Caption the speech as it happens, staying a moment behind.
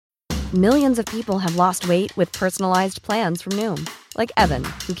Millions of people have lost weight with personalized plans from Noom. Like Evan,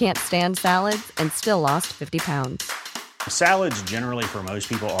 who can't stand salads and still lost 50 pounds. Salads generally for most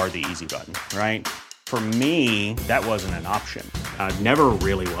people are the easy button, right? For me, that wasn't an option. I never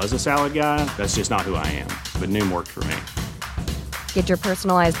really was a salad guy. That's just not who I am. But Noom worked for me. Get your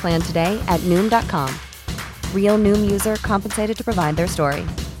personalized plan today at Noom.com. Real Noom user compensated to provide their story.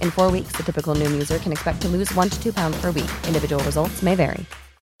 In 4 weeks, the typical Noom user can expect to lose 1 to 2 pounds per week. Individual results may vary.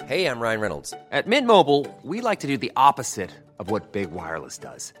 Hey, I'm Ryan Reynolds. At Mint Mobile, we like to do the opposite of what Big Wireless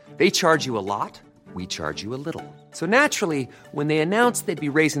does. They charge you a lot, we charge you a little. So naturally, when they announced they'd be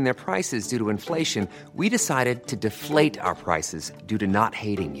raising their prices due to inflation, we decided to deflate our prices due to not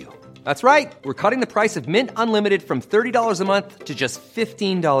hating you. That's right. We're cutting the price of Mint Unlimited from $30 a month to just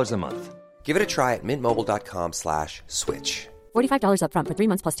 $15 a month. Give it a try at mintmobile.com/switch. $45 up front for 3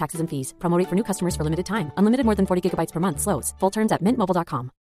 months plus taxes and fees. Promo rate for new customers for limited time. Unlimited more than 40 gigabytes per month. Slows full terms at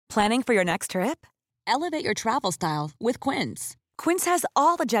mintmobile.com. Planning for your next trip? Elevate your travel style with Quince. Quince has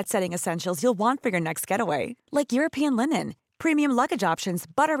all the jet-setting essentials you'll want for your next getaway, like European linen, premium luggage options,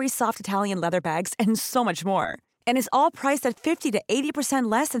 buttery soft Italian leather bags, and so much more. And is all priced at 50 to 80%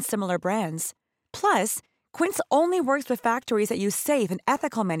 less than similar brands. Plus, Quince only works with factories that use safe and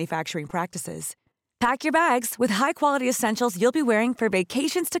ethical manufacturing practices. Pack your bags with high-quality essentials you'll be wearing for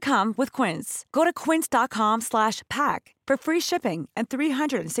vacations to come with Quince. Go to quince.com/pack for free shipping and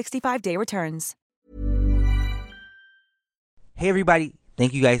 365-day returns. Hey everybody,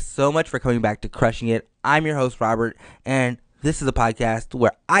 thank you guys so much for coming back to Crushing It. I'm your host, Robert, and this is a podcast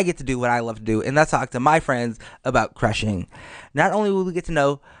where I get to do what I love to do, and that's talk to my friends about crushing. Not only will we get to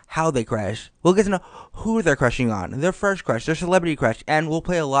know how they crush, we'll get to know who they're crushing on, their first crush, their celebrity crush, and we'll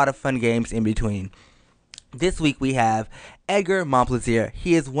play a lot of fun games in between. This week we have Edgar Momplaisir.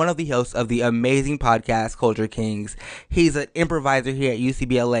 He is one of the hosts of the amazing podcast Culture Kings. He's an improviser here at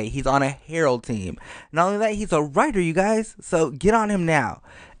UCBLA. He's on a Herald team. Not only that, he's a writer, you guys. So get on him now.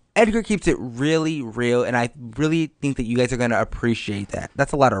 Edgar keeps it really real, and I really think that you guys are going to appreciate that.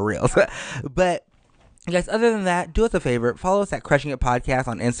 That's a lot of reals. But guys, other than that, do us a favor. Follow us at Crushing It Podcast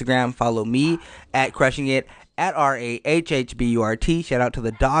on Instagram. Follow me at Crushing It at RAHHBURT. Shout out to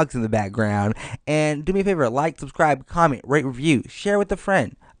the dogs in the background. And do me a favor, like, subscribe, comment, rate, review, share with a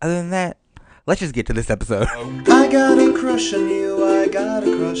friend. Other than that, let's just get to this episode. I got a crush on you, I got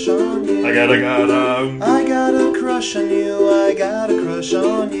a crush on you. I got a crush on you, I got a crush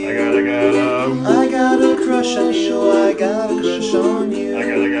on you. I got a crush on you, I got a crush on you. I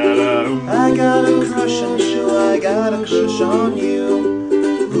got a crush on you, I got a crush on you.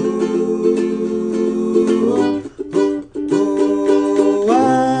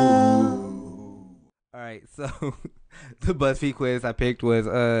 Alright, so the BuzzFeed quiz I picked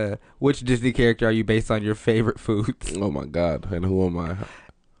was which Disney character are you based on your favorite foods? Oh my god, and who am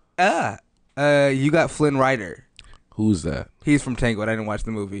I? You got Flynn Rider. Who's that? He's from Tangled. I didn't watch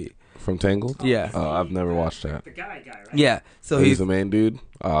the movie. From Tangled? Yeah. Oh, I've never watched that. The guy, right? Yeah. So he's the main dude?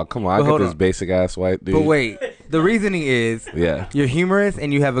 Oh, come on. I get this basic ass white dude. But wait, the reasoning is you're humorous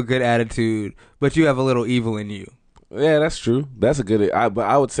and you have a good attitude, but you have a little evil in you. Yeah, that's true. That's a good. But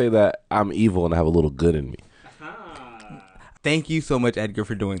I would say that I'm evil and I have a little good in me. Thank you so much, Edgar,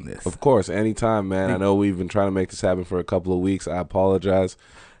 for doing this. Of course, anytime, man. I know we've been trying to make this happen for a couple of weeks. I apologize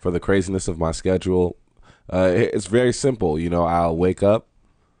for the craziness of my schedule. It's very simple. You know, I'll wake up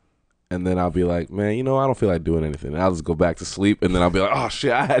and then I'll be like, man, you know, I don't feel like doing anything. And I'll just go back to sleep, and then I'll be like, oh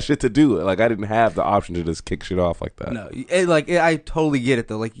shit, I had shit to do. Like I didn't have the option to just kick shit off like that. No, I totally get it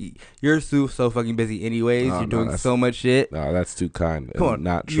though. Like you're so fucking busy anyways. You're doing so much shit. No, that's too kind. Come on,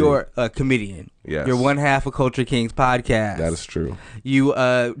 not true. You're a comedian. Yes. You're one half of Culture Kings podcast. That is true. You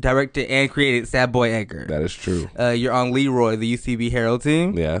directed and created Sad Boy Edgar. That is true. You're on Leroy, the UCB Herald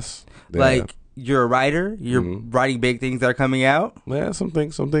team. Yes. Like you're a writer. You're writing big things that are coming out. Yeah, some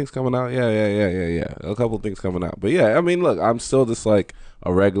things coming out. Yeah. A couple things coming out. But yeah, I mean, look, I'm still just like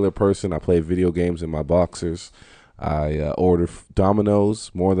a regular person. I play video games in my boxers. I order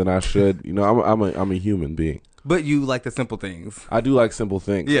Domino's more than I should. You know, I'm a human being. But you like the simple things. I do like simple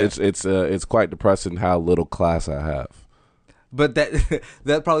things. Yeah. It's quite depressing how little class I have. But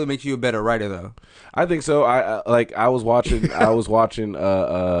that probably makes you a better writer, though. I think so. I was watching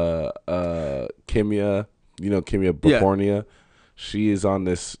Kimia, Kimia Borcornia. Yeah. She is on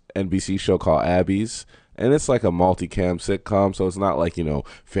this NBC show called Abby's, and it's like a multicam sitcom, so it's not like, you know,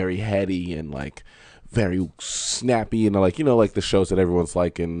 very heady and like very snappy and like, you know, like the shows that everyone's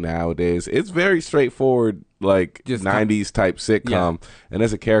liking nowadays. It's very straightforward, like just 90s type sitcom. Yeah. And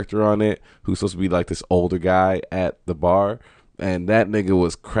there's a character on it who's supposed to be like this older guy at the bar. And that nigga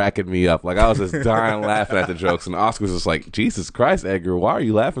was cracking me up. Like, I was just dying laughing at the jokes. And Oscar was just like, Jesus Christ, Edgar, why are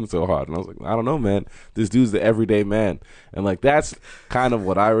you laughing so hard? And I was like, I don't know, man. This dude's the everyday man. And, like, that's kind of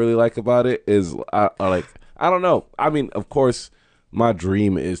what I really like about it is, I don't know. I mean, of course, my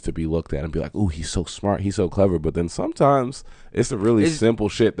dream is to be looked at and be like, ooh, he's so smart. He's so clever. But then sometimes it's the really simple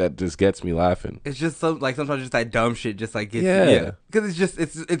shit that just gets me laughing. It's just sometimes just that dumb shit just like gets you. Because it's just,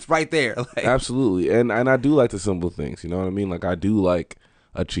 it's right there. Like. Absolutely. And I do like the simple things. You know what I mean? Like, I do like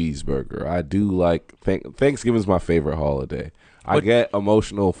a cheeseburger. I do like, Thanksgiving's my favorite holiday. I get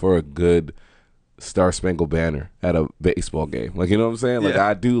emotional for a good Star Spangled Banner at a baseball game. Like, you know what I'm saying? Like,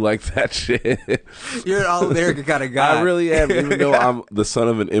 I do like that shit. You're an all-American kind of guy. I really am. Even though I'm the son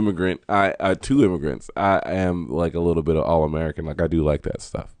of an immigrant, two immigrants, I am like a little bit of all-American. Like, I do like that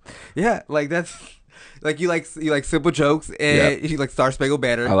stuff. Yeah, like that's like you like simple jokes and you like Star Spangled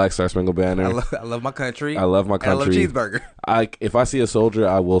Banner. I like Star Spangled Banner. I love my country. I love my country. I love cheeseburger. If I see a soldier,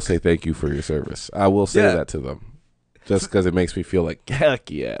 I will say thank you for your service. I will say that to them, just because it makes me feel like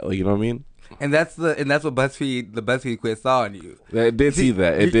heck yeah. Like, you know what I mean? And that's what the BuzzFeed quiz saw in you. It did see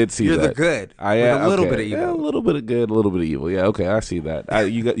that. It did see that. You're the good. I am a little bit of evil. Yeah, a little bit of good, a little bit of evil. Yeah, okay, I see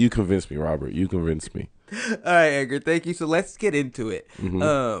that. You convinced me, Robert. You convinced me. All right, Edgar. Thank you. So let's get into it.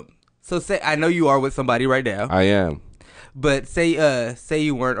 Mm-hmm. So say I know you are with somebody right now. I am. But say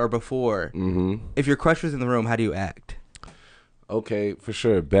you weren't or before. Mm-hmm. If your crush was in the room, how do you act? Okay, for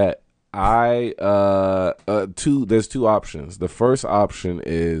sure. Bet. There's two options. The first option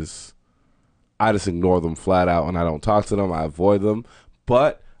is I just ignore them flat out and I don't talk to them. I avoid them.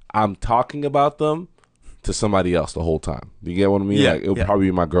 But I'm talking about them to somebody else the whole time. You get what I mean? Yeah, like, it'll probably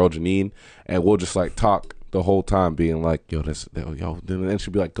be my girl Janine, and we'll just like talk the whole time, being like, yo, then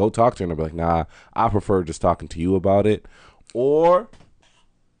she'll be like, go talk to her, and I'll be like, nah, I prefer just talking to you about it. Or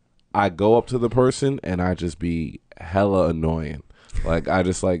I go up to the person and I just be hella annoying. Like, I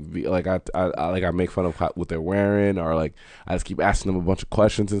just like I make fun of what they're wearing, or like I just keep asking them a bunch of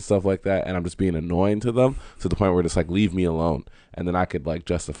questions and stuff like that, and I'm just being annoying to them to the point where it's like, leave me alone, and then I could like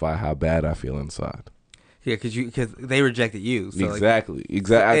justify how bad I feel inside. Yeah, because they rejected you. So exactly.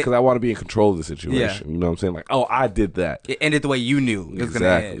 Because I want to be in control of the situation. Yeah. You know what I'm saying? Like, oh, I did that. It ended the way you knew it was going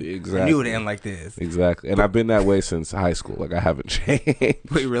to end. Exactly. I knew it would end like this. Exactly. And I've been that way since high school. Like, I haven't changed.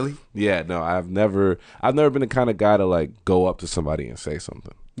 Wait, really? Yeah, no, I've never been the kind of guy to like go up to somebody and say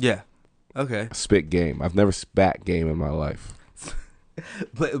something. Yeah. Okay. Spit game. I've never spat game in my life.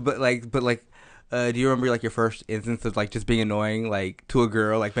 but do you remember like your first instance of like just being annoying like to a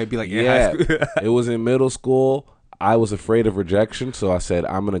girl, like maybe like in high school? It was in middle school. I was afraid of rejection, so I said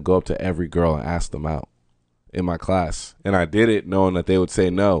I'm gonna go up to every girl and ask them out in my class, and I did it knowing that they would say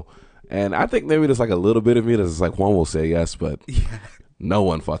no. And I think maybe there's like a little bit of me that's like, one will say yes, but no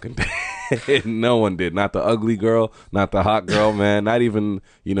one fucking did. No one did. Not the ugly girl, not the hot girl, man. Not even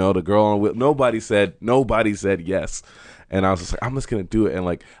the girl on wheel. Nobody said yes. And I was just like, I'm just going to do it. And,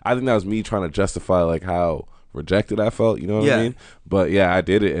 like, I think that was me trying to justify, like, how rejected I felt. You know what I mean? But, yeah, I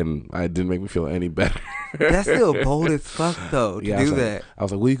did it, and it didn't make me feel any better. That's still bold as fuck, though, to do that. I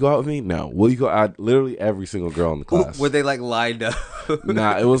was like, will you go out with me? No. Will you go? Literally every single girl in the class. Were they, like, lined up?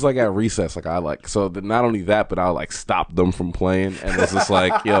 Nah, it was, like, at recess. Like, not only that, but I, like, stopped them from playing. And it was just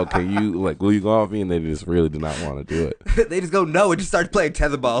like, yo, will you go out with me? And they just really did not want to do it. They just go, no, and just start playing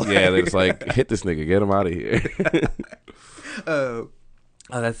tetherball. Yeah, they're just like, hit this nigga. Get him out of here. Oh,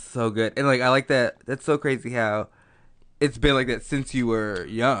 that's so good. And like I like that. That's so crazy how it's been like that since you were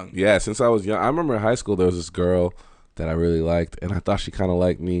young. Yeah, since I was young. I remember in high school there was this girl that I really liked, and I thought she kind of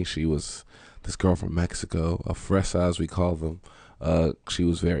liked me. She was this girl from Mexico, a fresa as we call them. She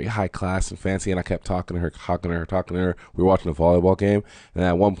was very high class and fancy, and I kept talking to her. We were watching a volleyball game, and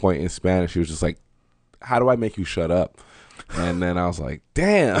at one point in Spanish, she was just like, "How do I make you shut up?" And then I was like,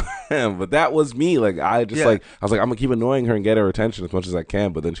 damn. But that was me. Like, I was like, I'm going to keep annoying her and get her attention as much as I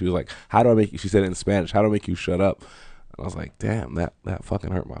can. But then she was like, how do I make you, she said it in Spanish, how do I make you shut up? And I was like, damn, that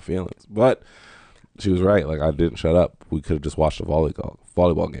fucking hurt my feelings. But she was right. Like, I didn't shut up. We could have just watched a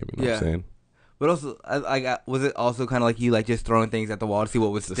volleyball game. You know what I'm saying? But also, was it also kind of like you like just throwing things at the wall to see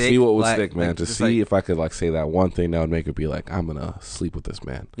what would stick? To see what would stick, man. To see if I could like say that one thing that would make her be like, I'm going to sleep with this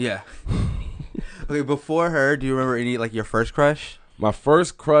man. Yeah. Okay, before her, do you remember any like your first crush? My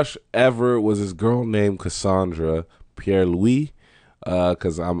first crush ever was this girl named Cassandra Pierre-Louis,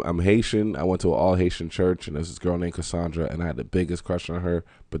 because I'm Haitian. I went to an all-Haitian church, and there's this girl named Cassandra, and I had the biggest crush on her.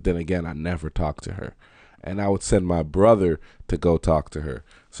 But then again, I never talked to her. And I would send my brother to go talk to her.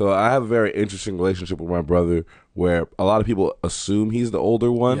 So I have a very interesting relationship with my brother where a lot of people assume he's the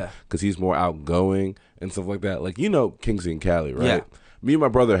older one because he's more outgoing and stuff like that. Like, Kingsley and Callie, right? Yeah. Me and my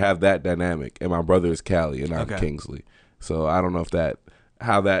brother have that dynamic, and my brother is Callie, and I'm Kingsley. So I don't know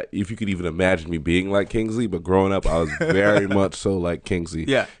if you could even imagine me being like Kingsley, but growing up, I was very much so like Kingsley.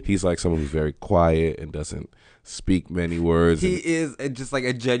 Yeah. He's like someone who's very quiet and doesn't speak many words. He is just like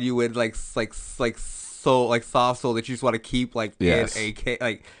a genuine, soft soul that you just want to keep like Yes. in a case,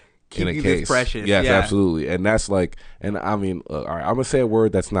 like In a keep you case. this precious. Yes, yeah. absolutely. And that's like, and I mean, all right, I'm going to say a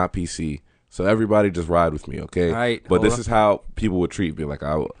word that's not PC. So everybody just ride with me, okay? All right, but hold this on. is how people would treat me. Like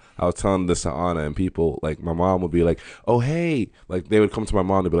I was telling this to Anna, and people, like my mom would be like, oh, hey. Like they would come to my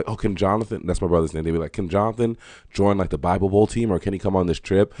mom and be like, oh, can Jonathan, that's my brother's name. They'd be like, can Jonathan join like the Bible Bowl team, or can he come on this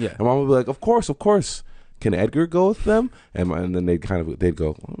trip? Yeah. And mom would be like, of course. Can Edgar go with them? And then they'd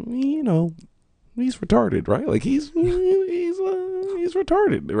go, you know, he's retarded, right? Like he's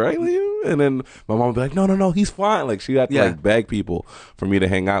retarded, right? And then my mom would be like, no, he's fine. Like she had to like beg people for me to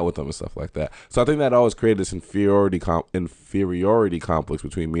hang out with them and stuff like that. So I think that always created this inferiority complex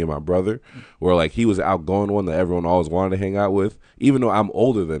between me and my brother, where like he was the outgoing one that everyone always wanted to hang out with, even though I'm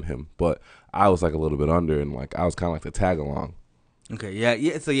older than him. But I was like a little bit under, and like I was kind of like the tag along. Okay, yeah.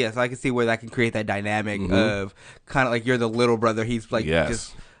 So I can see where that can create that dynamic of kind of like you're the little brother. He's like,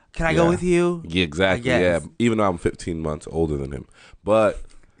 just, can I go with you? Yeah, exactly. Yeah, even though I'm 15 months older than him. But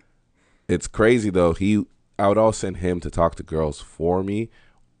it's crazy though. I would always send him to talk to girls for me,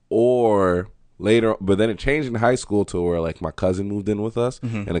 or later. But then it changed in high school to where like my cousin moved in with us,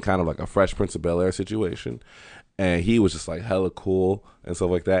 and it kind of like a Fresh Prince of Bel-Air situation. And he was just like hella cool and stuff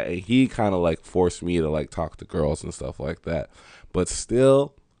like that. And he kind of like forced me to like talk to girls and stuff like that. But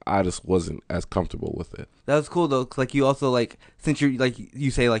still, I just wasn't as comfortable with it. That was cool though, 'cause like you also like, since you're like, you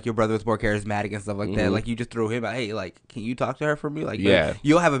say like your brother was more charismatic and stuff like that, like you just threw him out, hey, like, can you talk to her for me? Like,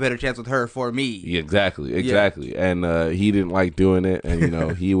 you'll have a better chance with her for me. Yeah, exactly. And he didn't like doing it, and you know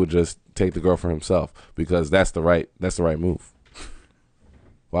he would just take the girl for himself because that's the right move.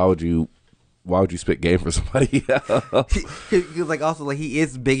 Why would you spit game for somebody else? Because like also like he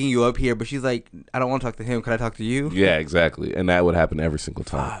is bigging you up here, but she's like, I don't want to talk to him. Can I talk to you? Yeah, exactly. And that would happen every single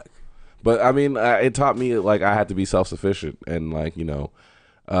time. Fuck. But I mean, it taught me like I had to be self-sufficient, and like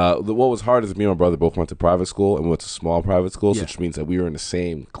what was hard is me and my brother both went to private school, and we went to small private schools, which means that we were in the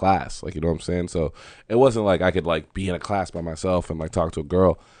same class. Like, you know what I'm saying? So it wasn't like I could like be in a class by myself and like talk to a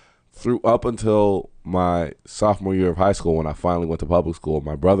girl. Up until my sophomore year of high school, when I finally went to public school,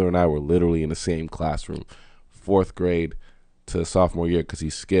 my brother and I were literally in the same classroom, 4th grade to sophomore year, because he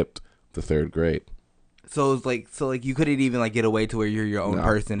skipped the 3rd grade. So it's like you couldn't even like get away to where you're your own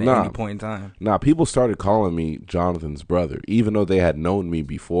person at any point in time. People started calling me Jonathan's brother, even though they had known me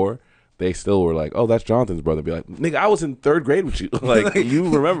before. They still were like, "Oh, that's Jonathan's brother." Be like, "Nigga, I was in 3rd grade with you. Like, you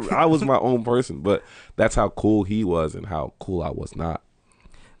remember? I was my own person." But that's how cool he was and how cool I was not.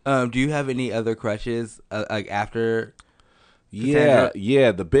 Do you have any other crushes like after? Yeah.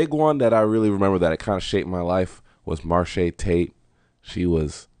 The big one that I really remember that it kind of shaped my life was Marche Tate. She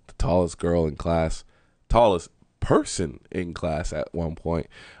was the tallest girl in class, tallest person in class at one point.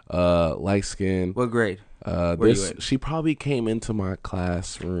 Light skin. What grade? Where you in? She probably came into my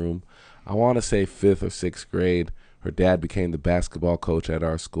classroom, I want to say 5th or 6th grade. Her dad became the basketball coach at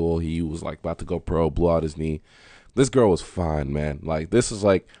our school. He was like about to go pro, blew out his knee. This girl was fine, man. Like, this is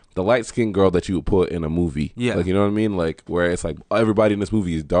like the light-skinned girl that you would put in a movie. Yeah. Like, you know what I mean? Like, where it's like everybody in this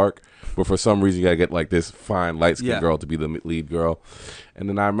movie is dark, but for some reason you got to get like this fine light-skinned girl to be the lead girl. And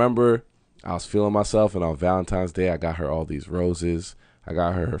then I remember I was feeling myself, and on Valentine's Day I got her all these roses. I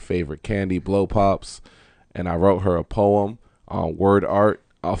got her favorite candy, Blow Pops, and I wrote her a poem on Word Art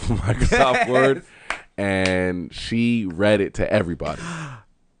off of Microsoft Word, and she read it to everybody.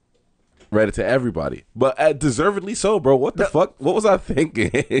 But deservedly so, bro. What the fuck? What was I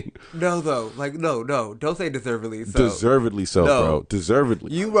thinking? No, don't say deservedly so. Deservedly so, bro.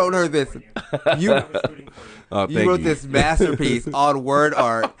 Deservedly. You wrote her this. You wrote this masterpiece on Word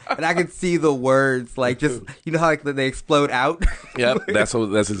Art, and I could see the words like just, you know how like they explode out. Yep, that's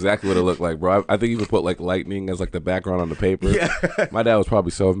exactly what it looked like, bro. I think you could put like lightning as like the background on the paper. Yeah. My dad was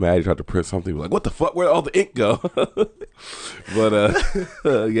probably so mad he tried to print something like, what the fuck? Where'd all the ink go?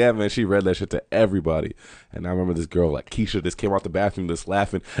 But yeah, man, she read that shit to everybody, and I remember this girl like Keisha just came out the bathroom just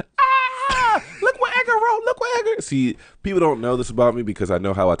laughing. Look what Edgar wrote. Look what Edgar. See, people don't know this about me because I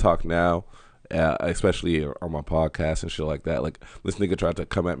know how I talk now. Especially on my podcast and shit like that. Like, this nigga tried to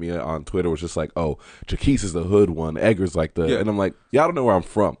come at me on Twitter, was just like, oh, Jaquise is the hood one, Edgar's like the, and I'm like, y'all don't know where I'm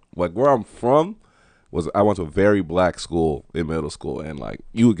from. Like, where I'm from was, I went to a very black school in middle school, and like,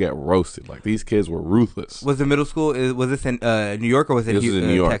 you would get roasted. Like, these kids were ruthless. Was the middle school, was this in New York, or was it in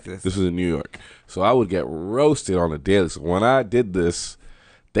New York? Texas? This was in New York. So I would get roasted on a daily. So when I did this,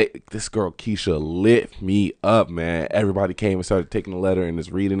 this girl Keisha lit me up, man. Everybody came and started taking the letter and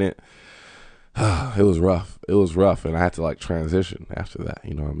just reading it. It was rough. It was rough, and I had to like transition after that.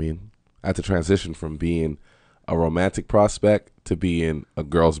 You know what I mean? I had to transition from being a romantic prospect to being a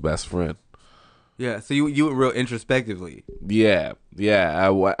girl's best friend. Yeah, so you went real introspectively. Yeah.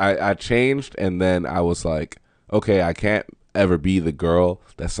 I changed, and then I was like, okay, I can't ever be the girl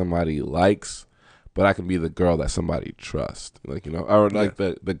that somebody likes, but I can be the girl that somebody trusts. Like, you know, or like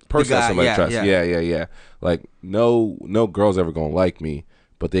the person that somebody trusts. Yeah. Like, no girl's ever gonna like me,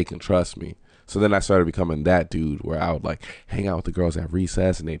 but they can trust me. So then I started becoming that dude where I would like hang out with the girls at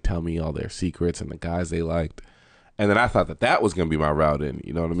recess, and they'd tell me all their secrets and the guys they liked. And then I thought that was gonna be my route in.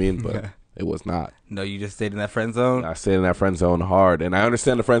 You know what I mean? But it was not. No, you just stayed in that friend zone? I stayed in that friend zone hard. And I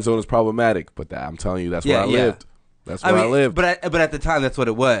understand the friend zone is problematic, but I'm telling you, that's where I lived. That's where I lived. But at the time, that's what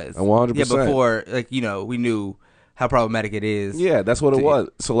it was. 100%. Yeah, before, like, you know, we knew how problematic it is. Yeah, that's what it was.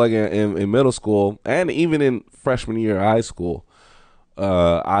 So, like, in middle school, and even in freshman year of high school,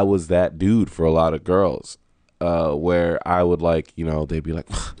 I was that dude for a lot of girls, where I would, like, you know, they'd be like,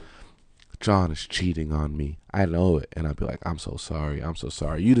 John is cheating on me. I know it. And I'd be like, I'm so sorry.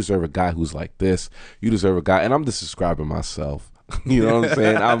 You deserve a guy who's like this. You deserve a guy. And I'm just describing myself. You know what I'm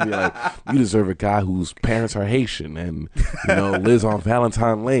saying? I'll be like, you deserve a guy whose parents are Haitian and, you know, lives on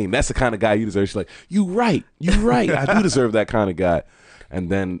Valentine Lane. That's the kind of guy you deserve. She's like, you right. I do deserve that kind of guy. And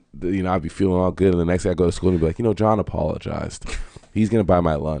then, you know, I'd be feeling all good. And the next day I go to school and be like, you know, John apologized. He's going to buy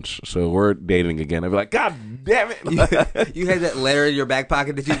my lunch. So we're dating again. I'd be like, God damn it. You had that letter in your back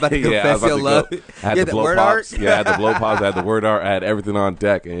pocket that you was about to confess your love. I had the blow pops. Yeah, I had the blow pops. I had the word art. I had everything on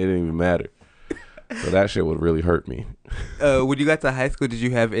deck, and it didn't even matter. So that shit would really hurt me. When you got to high school, did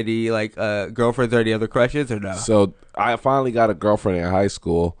you have any like girlfriends or any other crushes or no? So I finally got a girlfriend in high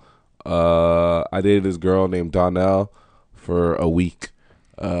school. I dated this girl named Donnell for a week.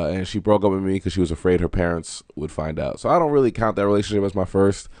 And she broke up with me because she was afraid her parents would find out. So I don't really count that relationship as my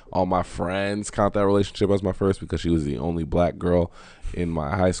first. All my friends count that relationship as my first because she was the only black girl in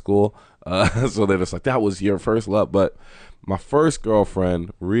my high school. So they're just like, that was your first love. But my first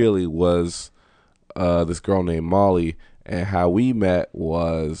girlfriend really was this girl named Molly. And how we met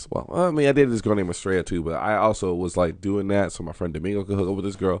was, well, I mean, I dated this girl named Estrella too, but I also was like doing that so my friend Domingo could hook up with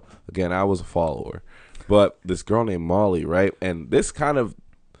this girl. Again, I was a follower. But this girl named Molly, right? And this kind of,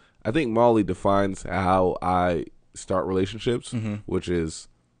 I think Molly defines how I start relationships, which is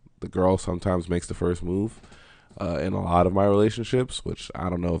the girl sometimes makes the first move in a lot of my relationships, which I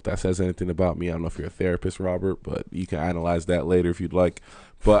don't know if that says anything about me. I don't know if you're a therapist, Robert, but you can analyze that later if you'd like.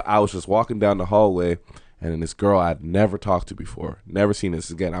 But I was just walking down the hallway, and then this girl I'd never talked to before, never seen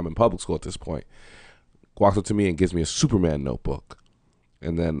this. Again, I'm in public school at this point, walks up to me and gives me a Superman notebook.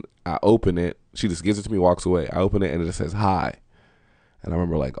 And then I open it. She just gives it to me, walks away. I open it, and it just says, hi. And I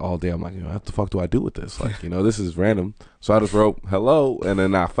remember like all day, I'm like, you know, what the fuck do I do with this? Like, you know, this is random. So I just wrote hello, and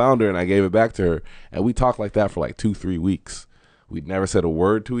then I found her and I gave it back to her. And we talked like that for like 2-3 weeks. We'd never said a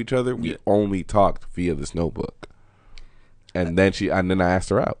word to each other. We only talked via this notebook. And then I asked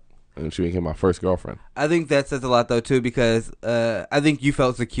her out. And she became my first girlfriend. I think that says a lot though too, because I think you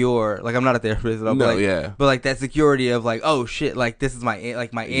felt secure. Like, I'm not a therapist, but but like that security of like, oh shit, like this is my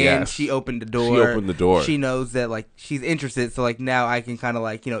aunt. Yes. She opened the door. She knows that like she's interested, so like now I can kind of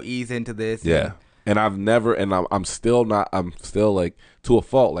like, you know, ease into this. Yeah. And I've never, and I'm still like to a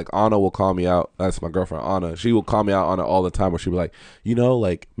fault. Like Anna will call me out. That's my girlfriend Anna. She will call me out on it all the time. Where she'll be like, you know,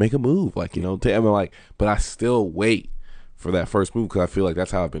 like make a move, like, you know. I'm like, but I still wait for that first move because I feel like that's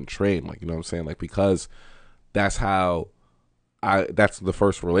how I've been trained. Like, you know what I'm saying? Like, because that's how that's the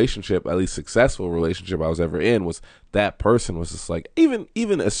first relationship, at least successful relationship I was ever in, was that person was just like,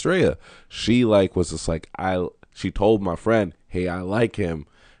 even Estrella, she like was just like, she told my friend, hey, I like him.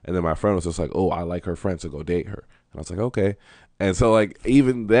 And then my friend was just like, oh, I like her friend, so go date her. And I was like, okay. And so like,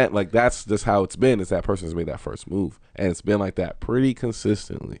 even that, like, that's just how it's been, is that person has made that first move. And it's been like that pretty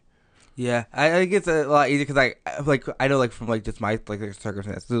consistently. Yeah, I think it's a lot easier because I know like from like just my like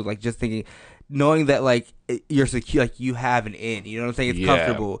circumstances, like just thinking, knowing that like you're secure, like you have an in, you know what I'm saying? It's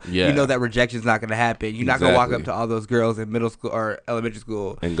comfortable. Yeah. You know that rejection's not going to happen. You're not going to walk up to all those girls in middle school or elementary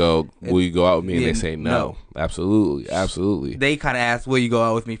school and go, "Will you go out with me?" And they say no. Absolutely. They kind of ask, "Will you go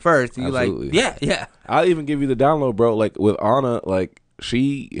out with me first?" And you're like, "Yeah." I'll even give you the download, bro. Like with Anna, like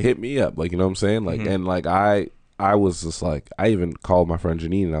she hit me up, like, you know what I'm saying, like, and like I was just like, I even called my friend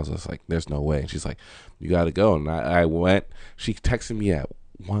Janine and I was just like, there's no way. And she's like, you got to go. And I went. She texted me at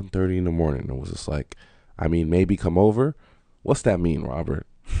 1:30 in the morning and was just like, I mean, maybe come over. What's that mean, Robert?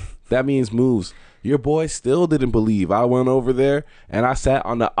 That means moves Your boy still didn't believe. I went over there and I sat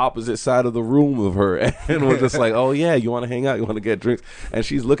on the opposite side of the room of her and was just like, oh yeah, you want to hang out? You want to get drinks? And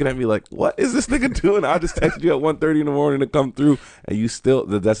she's looking at me like, what is this nigga doing? I just texted you at 1:30 in the morning to come through, and you still,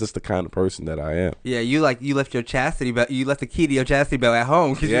 that's just the kind of person that I am. Yeah, you left your chastity belt. You left the key to your chastity belt at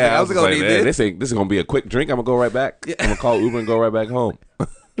home. Yeah, I was gonna need this is gonna be a quick drink. I'm gonna go right back. Yeah. I'm gonna call Uber and go right back home.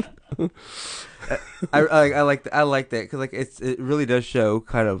 I like that because like it really does show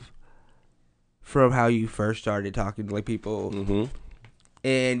kind of from how you first started talking to like people,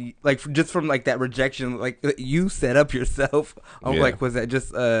 and like just from like that rejection, like you set up yourself. I'm like, was that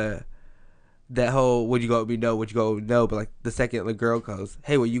just that whole would you go with me? No, would you go with me? No? But like the second the girl goes,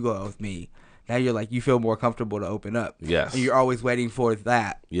 hey, will you go out with me? Now you're like you feel more comfortable to open up. Yes, and you're always waiting for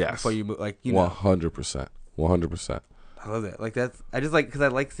that. Yes, before you move. Like you know, 100%. I love that. Like that's I just like because I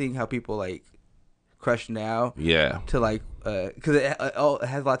like seeing how people like crush now. Yeah. To like because it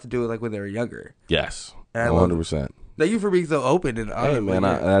has a lot to do with like when they were younger. Yes. 100%. Thank you for being so open and honest. Hey man,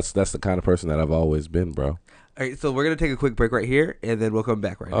 that's the kind of person that I've always been, bro. All right, so we're gonna take a quick break right here, and then we'll come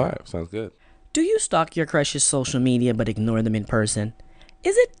back right now. All right, sounds good. Do you stalk your crush's social media but ignore them in person?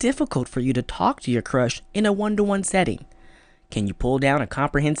 Is it difficult for you to talk to your crush in a one-to-one setting? Can you pull down a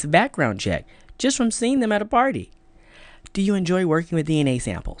comprehensive background check just from seeing them at a party? Do you enjoy working with DNA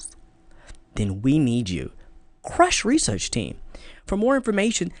samples? Then we need you. Crush Research Team. For more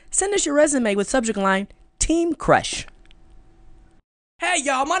information, send us your resume with subject line Team Crush. Hey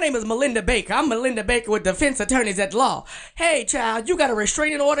y'all, my name is Melinda Baker. I'm Melinda Baker with Defense Attorneys at Law. Hey child, you got a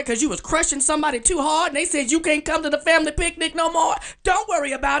restraining order because you was crushing somebody too hard and they said you can't come to the family picnic no more? Don't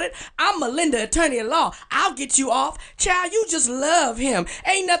worry about it. I'm Melinda, attorney at law. I'll get you off. Child, you just love him.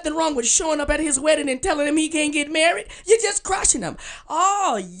 Ain't nothing wrong with showing up at his wedding and telling him he can't get married. You're just crushing him.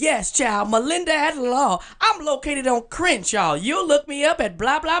 Oh yes, child, Melinda at Law. I'm located on Crenshaw. You'll look me up at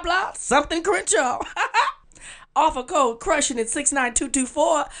blah blah blah something Crenshaw. Offer code crushing at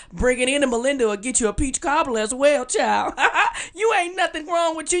 69224. Bring it in and Melinda will get you a peach cobbler as well, child. You ain't nothing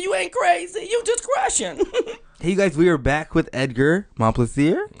wrong with you. You ain't crazy. You just crushing. Hey, you guys, we are back with Edgar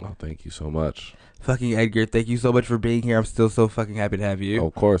Montplaisir. Oh, thank you so much. Fucking Edgar, thank you so much for being here. I'm still so fucking happy to have you.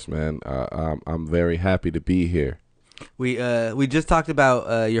 Of course, man. I'm very happy to be here. We just talked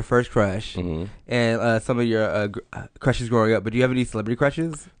about your first crush and some of your crushes growing up, but do you have any celebrity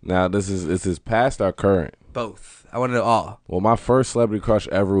crushes? Now, this is past or current? Both. I want to know all. Well, my first celebrity crush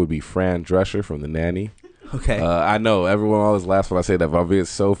ever would be Fran Drescher from The Nanny. Okay. I know everyone always laughs when I say that, but I'm being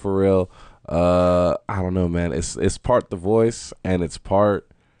so for real. I don't know, man. It's part the voice and it's part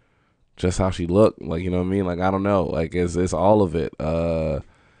just how she looked. Like, you know what I mean? Like, I don't know. Like, it's all of it.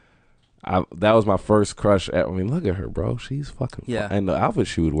 That was my first crush. I mean, look at her, bro. She's fucking fun. And the outfit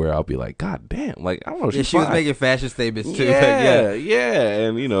she would wear, I'll be like, God damn. Like, I don't know. She was making fashion statements too. Yeah.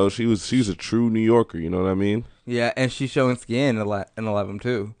 And you know, she was a true New Yorker. You know what I mean? Yeah, and she's showing skin in a lot of them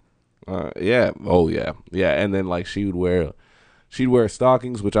too. Yeah. Oh yeah. Yeah. And then like she'd wear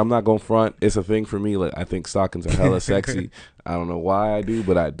stockings, which I'm not gonna front. It's a thing for me. Like I think stockings are hella sexy. I don't know why I do,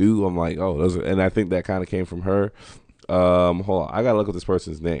 but I do. I'm like, oh, those are, and I think that kind of came from her. Hold on, I gotta look at this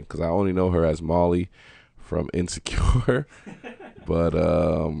person's name because I only know her as Molly from Insecure. But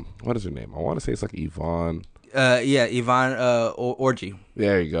what is her name? I want to say it's like Yvonne. Yvonne Orji.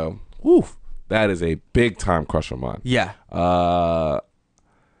 There you go. Woof. That is a big time crush of mine. Yeah.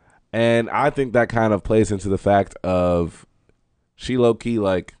 And I think that kind of plays into the fact of she low key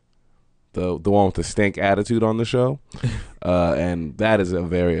like the one with the stank attitude on the show, and that is a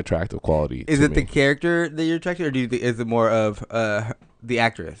very attractive quality. Is it the character that you're attracted, or is it more of the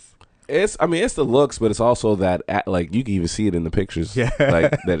actress? It's the looks, but it's also that like you can even see it in the pictures,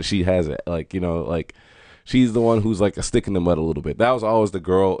 like that she has it, like you know, like she's the one who's like a stick in the mud a little bit. That was always the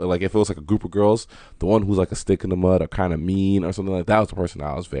girl. Like if it was like a group of girls, the one who's like a stick in the mud or kind of mean or something like that was the person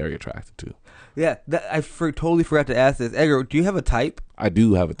I was very attracted to. Yeah, I totally forgot to ask this. Edgar, do you have a type? I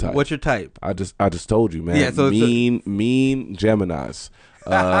do have a type. What's your type? I just told you, man. Yeah, so mean Geminis.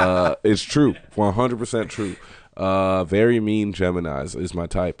 It's true, 100% true. Very mean Geminis is my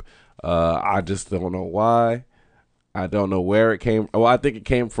type. I just don't know why. I don't know where it came. Well, I think it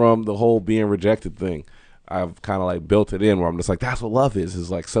came from the whole being rejected thing. I've kind of like built it in where I'm just like, that's what love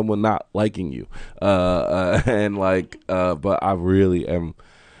is like someone not liking you. And like, but I really am.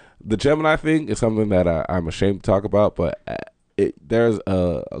 The Gemini thing is something that I'm ashamed to talk about, but there's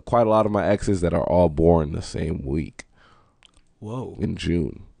quite a lot of my exes that are all born the same week. Whoa. In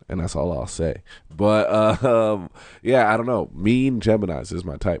June. And that's all I'll say. But, yeah, I don't know. Mean Geminis is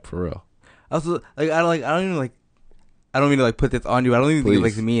my type, for real. Also, like, I don't even like, I don't mean to like put this on you. I don't even think it's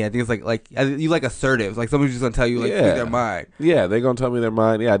Please. like me. I think it's like you like assertive. Like someone's just gonna tell you like speak their mind. Yeah, they're gonna tell me their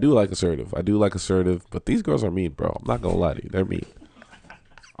mind. Yeah, I do like assertive. But these girls are mean, bro. I'm not gonna lie to you. They're mean.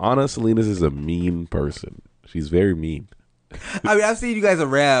 Anna Salinas is a mean person. She's very mean. I mean, I've seen you guys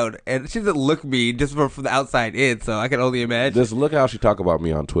around, and she doesn't look mean just from the outside in, so I can only imagine. Just look how she talk about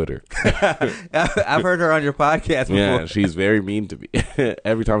me on Twitter. I've heard her on your podcast before. Yeah, she's very mean to me.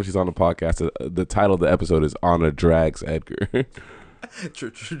 Every time she's on the podcast, the title of the episode is Anna Drags Edgar.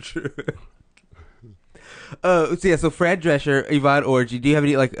 True. So Fran Drescher, Yvonne Orji. Do you have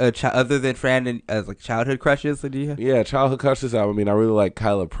any like other than Fran and like childhood crushes? Do you have? Yeah, childhood crushes. I mean, I really like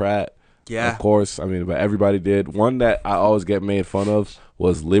Kyla Pratt. Yeah, of course. I mean, but everybody did. One that I always get made fun of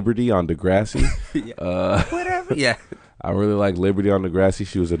was Liberty on Degrassi. Whatever. Yeah, I really like Liberty on Degrassi.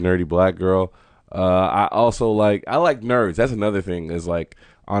 She was a nerdy black girl. I also like nerds. That's another thing. Is like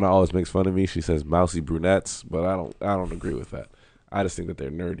Anna always makes fun of me. She says mousy brunettes, but I don't agree with that. I just think that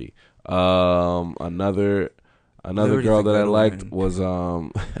they're nerdy. Another girl that I liked was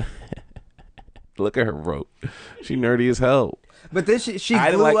look at her rope. She nerdy as hell. But then she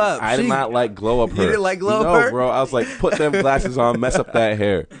blew up. I did not like glow up her. You didn't like glow up her? No, bro. I was like, put them glasses on, mess up that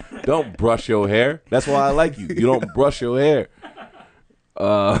hair. Don't brush your hair. That's why I like you. You don't brush your hair.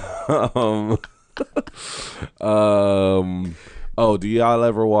 Oh, do y'all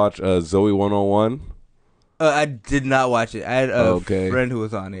ever watch Zoe 101? I did not watch it. I had a friend who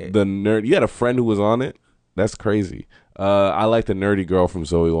was on it. The nerd. You had a friend who was on it? That's crazy. I like the nerdy girl from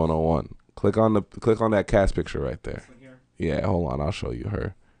Zoe 101. Click on that cast picture right there. Yeah, hold on. I'll show you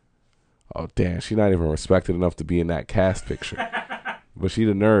her. Oh, damn. She's not even respected enough to be in that cast picture. But she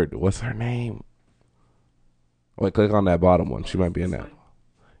the nerd. What's her name? Wait, click on that bottom one. She might be in that.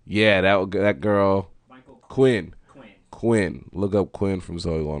 Yeah, that girl. Quinn. Look up Quinn from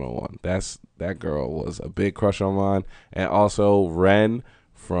Zoe 101. That girl was a big crush on mine. And also Ren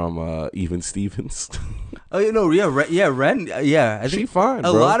from Even Stevens. Oh, Ren. Yeah, I think she fine,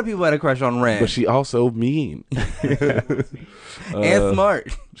 bro. A lot of people had a crush on Ren. But she also mean. And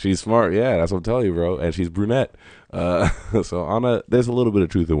smart. She's smart, yeah. That's what I'm telling you, bro. And she's brunette. So Anna, there's a little bit of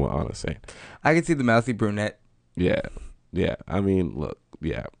truth in what Anna's saying. I can see the mousy brunette. Yeah. I mean, look,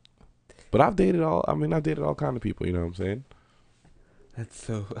 yeah. But I've dated all kind of people, you know what I'm saying? That's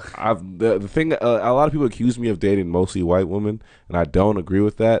so... the thing, a lot of people accuse me of dating mostly white women, and I don't agree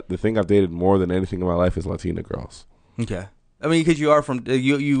with that. The thing I've dated more than anything in my life is Latina girls. Okay. I mean, because you are from... I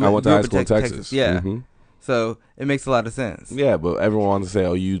went to high school in Texas. Yeah. Mm-hmm. So it makes a lot of sense. Yeah, but everyone wants to say,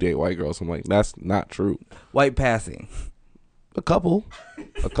 oh, you date white girls. I'm like, that's not true. White passing. A couple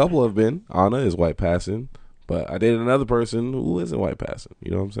have been. Anna is white passing, but I dated another person who isn't white passing.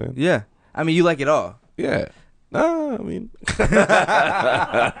 You know what I'm saying? Yeah. I mean, you like it all. Yeah. I mean,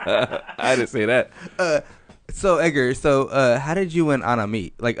 I didn't say that. So Edgar, how did you and Anna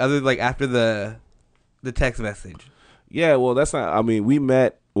meet? Like after the text message? Yeah, well, that's not. I mean, we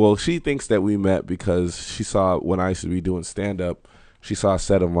met. Well, she thinks that we met because she saw when I used to be doing stand up. She saw a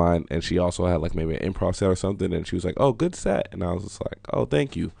set of mine, and she also had like maybe an improv set or something, and she was like, "Oh, good set," and I was just like, "Oh,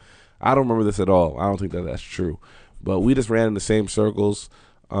 thank you." I don't remember this at all. I don't think that that's true, but we just ran in the same circles,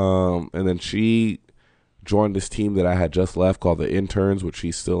 and then she joined this team that I had just left called the Interns, which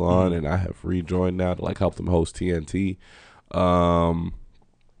she's still on, and I have rejoined now to like help them host TNT. And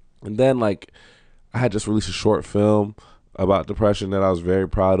then like I had just released a short film about depression that I was very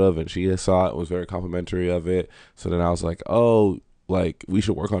proud of, and she saw it and was very complimentary of it. So then I was like, oh, like we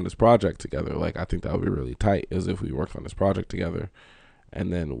should work on this project together. Like I think that would be really tight as if we worked on this project together.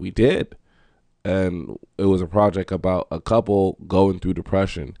 And then we did. And it was a project about a couple going through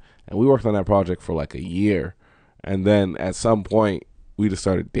depression. And we worked on that project for like a year. And then at some point, we just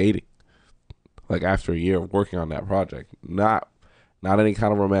started dating. Like after a year of working on that project. Not any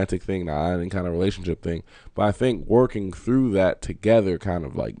kind of romantic thing, not any kind of relationship thing. But I think working through that together kind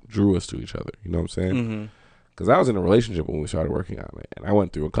of like drew us to each other. You know what I'm saying? Because I was in a relationship when we started working on it. And I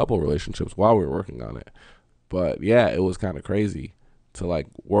went through a couple of relationships while we were working on it. But yeah, it was kind of crazy to like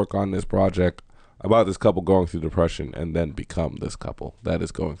work on this project about this couple going through depression and then become this couple that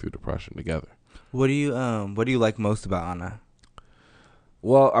is going through depression together. What do you like most about Anna?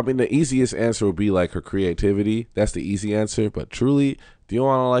 Well, I mean, the easiest answer would be like her creativity. That's the easy answer. But truly, do you know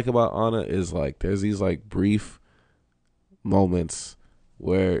what I like about Anna is like there's these like brief moments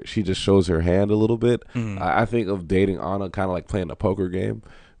where she just shows her hand a little bit. I think of dating Anna kind of like playing a poker game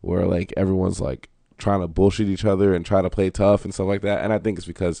where like everyone's like trying to bullshit each other and try to play tough and stuff like that. And I think it's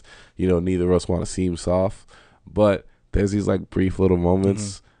because, you know, neither of us want to seem soft. But there's these like brief little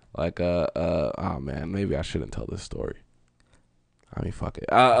moments like, oh man, maybe I shouldn't tell this story. I mean, fuck it.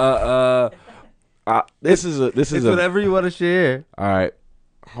 This is whatever you want to share. All right.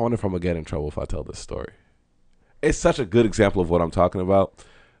 I wonder if I'm going to get in trouble if I tell this story. It's such a good example of what I'm talking about.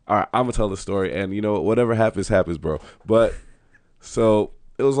 All right, I'm going to tell the story. And you know what? Whatever happens, happens, bro. But so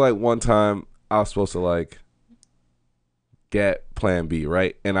it was like one time I was supposed to like get Plan B,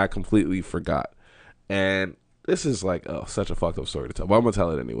 right? And I completely forgot. And this is like such a fucked up story to tell, but I'm gonna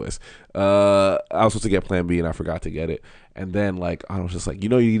tell it anyways. I was supposed to get Plan B and I forgot to get it, and then like I was just like, you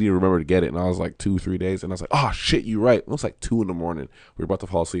need to remember to get it, and I was like 2-3 days, and I was like, oh shit, you right. It was like 2 a.m. We were about to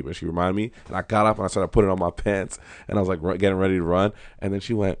fall asleep, and she reminded me, and I got up and I started putting on my pants, and I was like getting ready to run, and then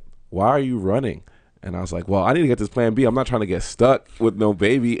she went, why are you running? And I was like, well, I need to get this Plan B. I'm not trying to get stuck with no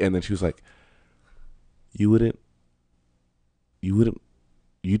baby. And then she was like, you'd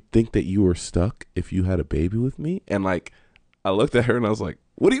think that you were stuck if you had a baby with me? And like, I looked at her and I was like,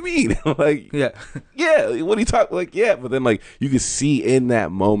 what do you mean? Like, yeah, what are you talking? Like, yeah. But then like, you could see in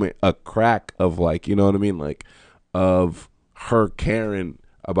that moment a crack of like, you know what I mean? Like, of her caring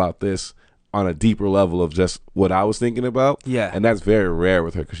about this on a deeper level of just what I was thinking about. Yeah. And that's very rare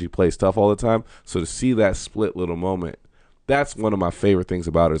with her because she plays tough all the time. So to see that split little moment, that's one of my favorite things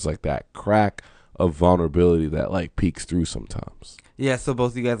about her, is like that crack of vulnerability that like peeks through sometimes. Yeah, so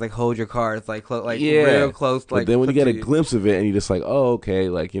both of you guys like hold your cards like real close. Like, but then when you get a glimpse of it and you're just like, oh, okay,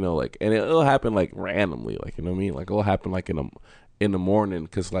 like, like, and it'll happen like randomly, like, you know what I mean? Like it'll happen like in the morning,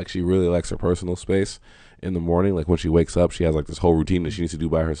 because like she really likes her personal space in the morning. Like when she wakes up, she has like this whole routine that she needs to do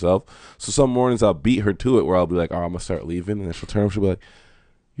by herself. So some mornings I'll beat her to it where I'll be like, oh, I'm gonna start leaving, and then she'll turn, she'll be like,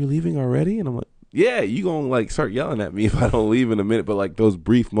 you're leaving already? And I'm like, yeah, you gonna like start yelling at me if I don't leave in a minute. But like those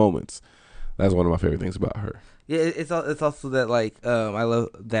brief moments, that's one of my favorite things about her. Yeah, it's also that like I love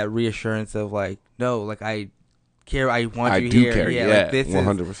that reassurance of like, no, like I care, I want you here. Care. Yeah, like this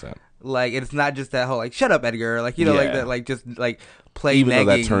 100%. Like it's not just that whole like shut up Edgar, like like that, like just like play even nagging.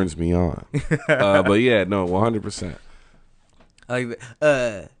 Though that turns me on. But yeah, no, 100%. Like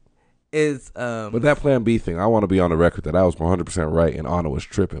but that Plan B thing, I want to be on the record that I was 100% right and Anna was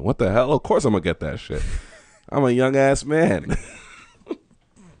tripping. What the hell? Of course I'm gonna get that shit. I'm a young ass man.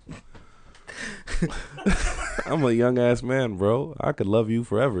 I'm a young ass man, bro. I could love you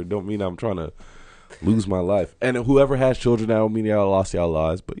forever. Don't mean I'm trying to lose my life. And whoever has children, that don't mean y'all lost y'all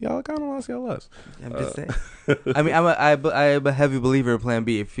lives, but y'all kind of lost y'all lives. I'm just saying. I mean, I'm a heavy believer in Plan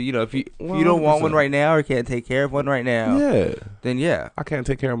B. If you don't want one right now or can't take care of one right now, then I can't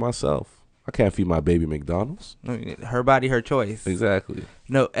take care of myself. I can't feed my baby McDonald's. I mean, her body, her choice. Exactly.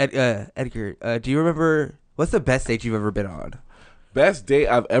 No, Edgar, do you remember what's the best date you've ever been on? Best date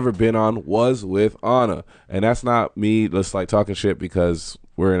I've ever been on was with Anna, and that's not me just like talking shit because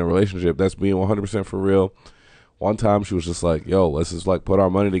we're in a relationship. That's being 100% for real. One time she was just like, yo, let's just like put our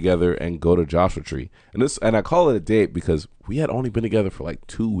money together and go to Joshua Tree. And I call it a date because we had only been together for like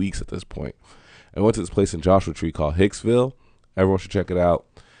 2 weeks at this point. And went to this place in Joshua Tree called Hicksville. Everyone should check it out.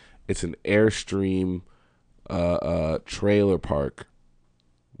 It's an Airstream trailer park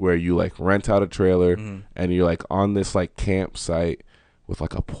where you like rent out a trailer and you're like on this like campsite with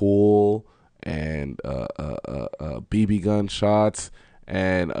like a pool and BB gun shots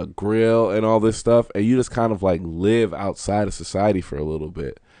and a grill and all this stuff, and you just kind of like live outside of society for a little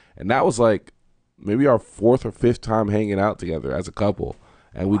bit. And that was like maybe our 4th or 5th time hanging out together as a couple,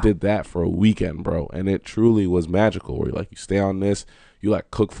 and we did that for a weekend, bro, and it truly was magical. Where like you stay on this, you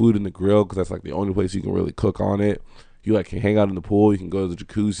like cook food in the grill because that's like the only place you can really cook on it. You like can hang out in the pool. You can go to the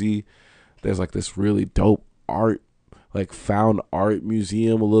jacuzzi. There's like this really dope art, like found art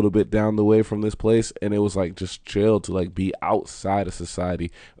museum a little bit down the way from this place. And it was like just chill to like be outside of society.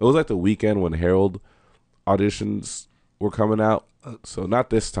 It was like the weekend when Harold auditions were coming out. So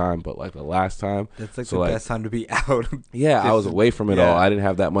not this time, but like the last time. That's like the best time to be out. Yeah, I was away from it all. I didn't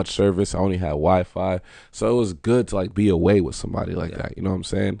have that much service. I only had Wi-Fi. So it was good to like be away with somebody like that. You know what I'm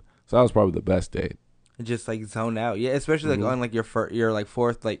saying? So that was probably the best date. Just like zone out, especially like on like your like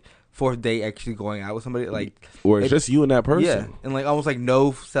fourth day actually going out with somebody, like where it's just you and that person, and like almost like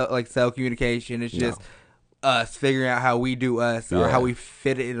no cell communication. It's just us figuring out how we do us or how we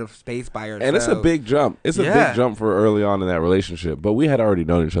fit it in a space by ourselves. And it's a big jump. It's a big jump for early on in that relationship. But we had already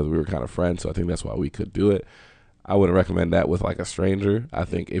known each other. We were kind of friends, so I think that's why we could do it. I wouldn't recommend that with like a stranger. I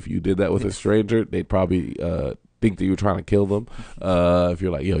think if you did that with a stranger, they'd probably think that you were trying to kill them. If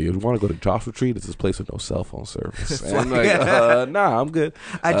you're like, yo, you want to go to Joshua Tree? It's this place with no cell phone service. And I'm like, nah, I'm good.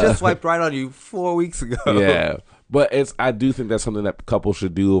 I just swiped right on you 4 weeks ago. Yeah. But I do think that's something that couples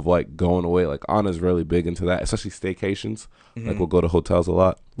should do, of like going away. Like Anna's really big into that, especially staycations. Like we'll go to hotels a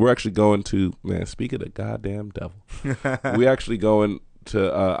lot. We're actually going to, man, speak of the goddamn devil. We actually going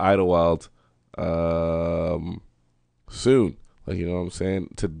to Idlewild soon. Like, you know what I'm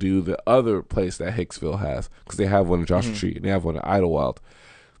saying? To do the other place that Hicksville has, because they have one in Joshua Tree and they have one in Idlewild.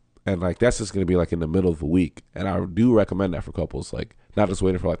 And, like, that's just going to be, like, in the middle of the week. And I do recommend that for couples. Like, not just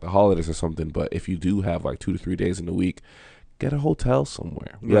waiting for, like, the holidays or something, but if you do have, like, 2 to 3 days in the week, get a hotel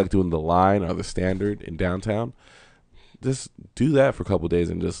somewhere. You like doing the Line or the Standard in downtown. Just do that for a couple of days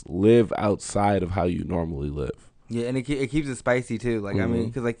and just live outside of how you normally live. Yeah, and it keeps it spicy too. Like I mean,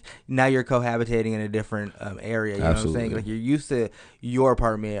 because like now you're cohabitating in a different area. You know what I'm saying? Like you're used to your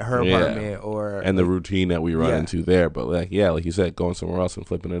apartment, her apartment, and the routine that we run into there. But like you said, going somewhere else and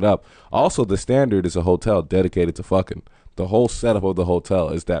flipping it up. Also, the Standard is a hotel dedicated to fucking. The whole setup of the hotel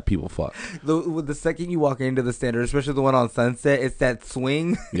is that people fuck. The second you walk into the Standard, especially the one on Sunset, it's that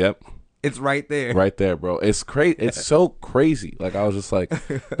swing. Yep. It's right there. Right there, bro. It's crazy. It's so crazy. Like, I was just like,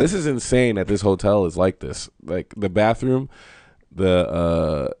 this is insane that this hotel is like this. Like, the bathroom,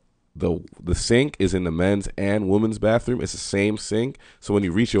 the sink is in the men's and women's bathroom. It's the same sink. So when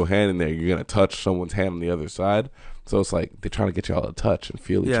you reach your hand in there, you're going to touch someone's hand on the other side. So it's like they're trying to get y'all to touch and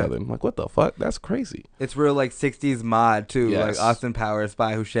feel each other. I'm like, what the fuck? That's crazy. It's real, like, 60s mod, too. Yes. Like Austin Powers,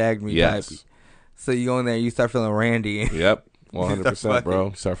 Spy Who Shagged Me type. So you go in there and you start feeling randy. Yep. 100%,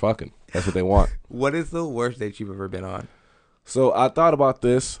 bro. Start fucking. That's what they want. What is the worst date you've ever been on? So I thought about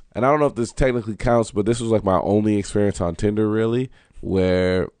this, and I don't know if this technically counts, but this was like my only experience on Tinder, really,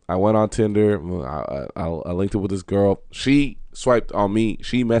 where I went on Tinder. I linked up with this girl. She swiped on me.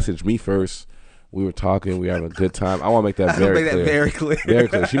 She messaged me first. We were talking. We were having a good time. I want to make that very clear. Very clear. Very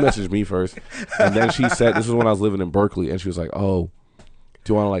clear. She messaged me first, and then she said, this was when I was living in Berkeley, and she was like, oh,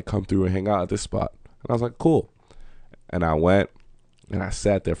 do you want to like come through and hang out at this spot? And I was like, cool. And I went, and I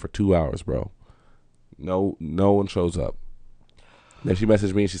sat there for 2 hours, bro. No one shows up. Then she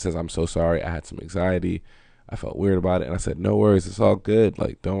messaged me, and she says, I'm so sorry. I had some anxiety. I felt weird about it. And I said, no worries. It's all good.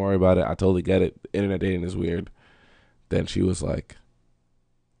 Like, don't worry about it. I totally get it. Internet dating is weird. Then she was like,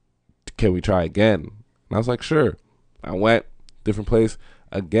 can we try again? And I was like, sure. I went, different place,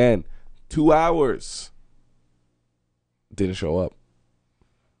 again. 2 hours. Didn't show up.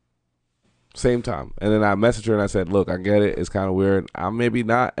 Same time. And then I messaged her and I said, look, I get it. It's kind of weird. I'm maybe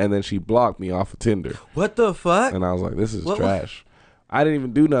not. And then she blocked me off of Tinder. What the fuck? And I was like, this is trash. I didn't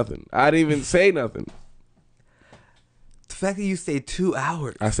even do nothing. I didn't even say nothing. The fact that you stayed 2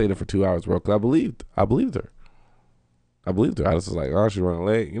 hours. I stayed there for 2 hours, bro, because I believed her. I believed her. I was just like, oh, she's running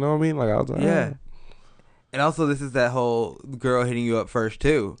late. You know what I mean? Like, I was like, yeah. And also, this is that whole girl hitting you up first,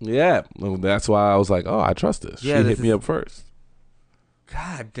 too. Yeah. That's why I was like, oh, I trust this. Yeah, she hit me up first.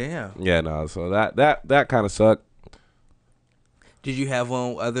 God damn. Yeah, no. So that kind of sucked. Did you have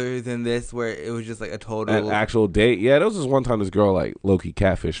one other than this where it was just like a total an actual date? Yeah, there was just one time this girl like low-key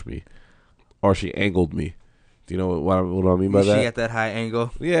catfished me, or she angled me. Do you know what I mean by that? She at that high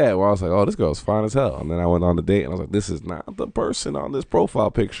angle. Yeah, where I was like, oh, this girl's fine as hell. And then I went on the date, and I was like, this is not the person on this profile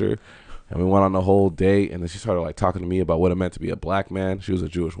picture. And we went on the whole date, and then she started like talking to me about what it meant to be a black man. She was a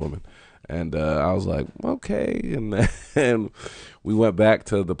Jewish woman. And I was like, okay. And then we went back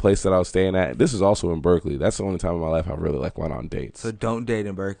to the place that I was staying at. This is also in Berkeley. That's the only time in my life I really like went on dates. So don't date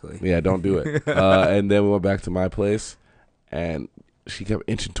in Berkeley. Yeah, don't do it. And then we went back to my place, and she kept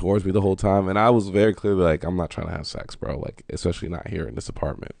inching towards me the whole time. And I was very clearly like, I'm not trying to have sex, bro. Like, especially not here in this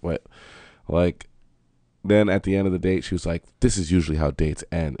apartment. But like, then at the end of the date, she was like, this is usually how dates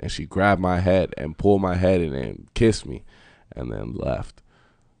end. And she grabbed my head and pulled my head in and kissed me, and then left.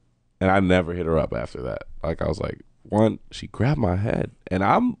 And I never hit her up after that. Like, I was like, one, she grabbed my head, and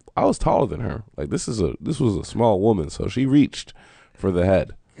I was taller than her. Like, this was a small woman, so she reached for the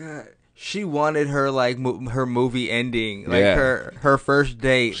head. God. She wanted her like her movie ending, like her first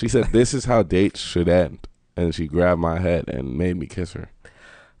date. She said, "This is how dates should end," and she grabbed my head and made me kiss her.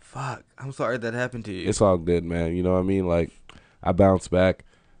 Fuck, I'm sorry that happened to you. It's all good, man. You know what I mean? Like, I bounced back.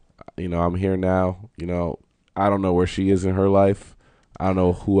 You know, I'm here now. You know, I don't know where she is in her life. I don't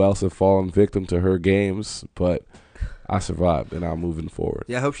know who else have fallen victim to her games, but I survived, and I'm moving forward.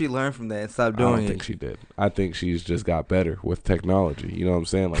 Yeah, I hope she learned from that and stopped doing it. I don't think she did. I think she's just got better with technology. You know what I'm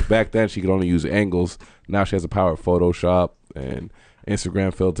saying? Like, back then, she could only use angles. Now she has the power of Photoshop and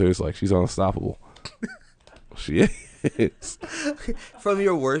Instagram filters. Like, she's unstoppable. She is. From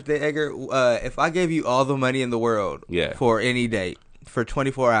your worst date, Edgar, if I gave you all the money in the world for any date for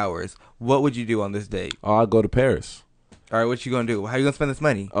 24 hours, what would you do on this date? Oh, I'd go to Paris. All right, what you gonna do? How you gonna spend this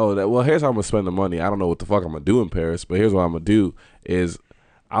money? Oh, well, here's how I'm gonna spend the money. I don't know what the fuck I'm gonna do in Paris, but here's what I'm gonna do is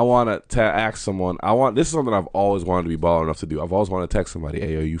I want to ask someone. This is something I've always wanted to be baller enough to do. I've always wanted to text somebody,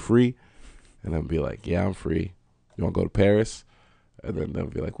 "Hey, are you free?" And then be like, "Yeah, I'm free. You want to go to Paris?" And then they'll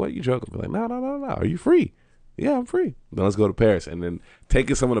be like, "What? You joking?" Be like, "No. Are you free?" "Yeah, I'm free." Then let's go to Paris, and then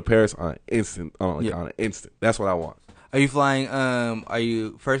taking someone to Paris on an instant. On an instant. That's what I want. Are you flying? Are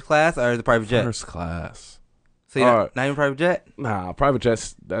you first class or the private jet? First class. So you're not even private jet? Nah, private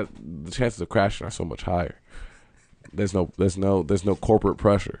jets. The chances of crashing are so much higher. There's no corporate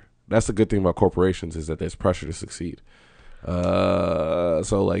pressure. That's the good thing about corporations is that there's pressure to succeed. So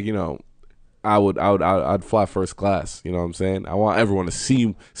like I'd fly first class. You know what I'm saying? I want everyone to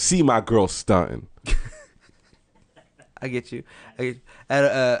see my girl stunting. I get you. I had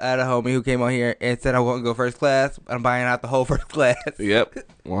a homie who came on here and said I want to go first class. I'm buying out the whole first class. Yep,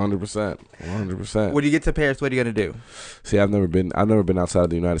 100%. When you get to Paris, what are you gonna do? See, I've never been outside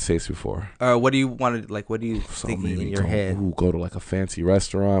of the United States before. What do you want to like? What do you think in your head? Go to like a fancy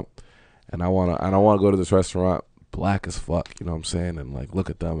restaurant, and I wanna go to this restaurant black as fuck. You know what I'm saying? And like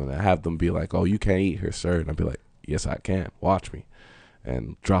look at them and have them be like, "Oh, you can't eat here, sir." And I'd be like, "Yes, I can. Watch me,"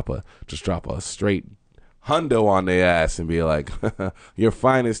 and drop a straight hundo on their ass and be like, "Your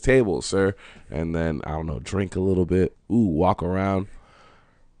finest table, sir." And then I don't know, drink a little bit. Walk around.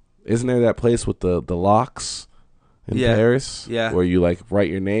 Isn't there that place with the locks in Paris? Yeah. Where you like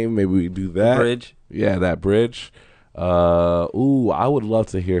write your name? Maybe we do that. Bridge. Yeah, that bridge. I would love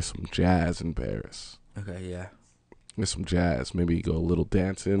to hear some jazz in Paris. Okay, yeah. There's some jazz. Maybe go a little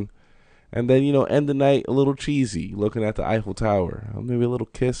dancing. And then, end the night a little cheesy, looking at the Eiffel Tower. Maybe a little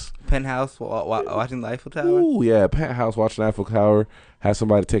kiss. Penthouse, watching the Eiffel Tower? Ooh, yeah, penthouse, watching the Eiffel Tower. Have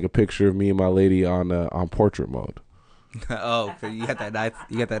somebody take a picture of me and my lady on portrait mode. Oh, so you got that nice.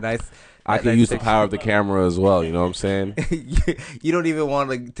 I can use the power of the camera as well, you know what I'm saying? You don't even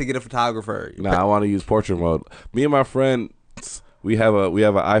want to get a photographer. Nah, I want to use portrait mode. Me and my friend, we have an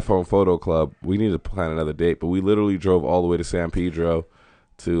iPhone photo club. We need to plan another date, but we literally drove all the way to San Pedro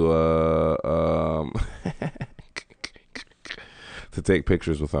to take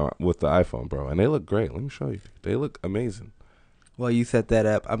pictures with the iPhone, bro, and they look great. Let me show you. They look amazing. Well, you set that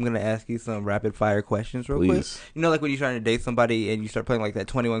up. I'm gonna ask you some rapid fire questions real quick. You know, like when you're trying to date somebody and you start playing like that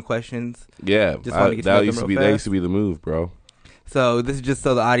 21 questions. Yeah, that used to be the move, bro. So this is just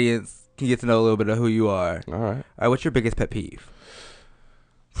so the audience can get to know a little bit of who you are. All right. What's your biggest pet peeve?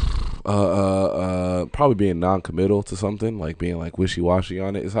 Probably being non-committal to something, like being like wishy-washy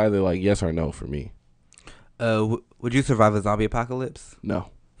on it. It's either like yes or no for me. Would you survive a zombie apocalypse? No,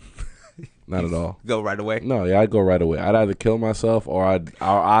 not at all. Go right away? No, yeah, I'd go right away. I'd either kill myself or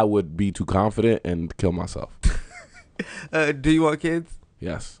I would be too confident and kill myself. Do you want kids?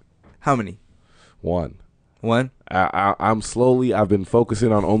 Yes. How many? One. I've been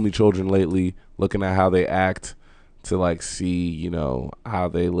focusing on only children lately, looking at how they act, to like see, how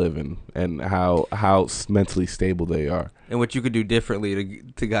they live and how mentally stable they are. And what you could do differently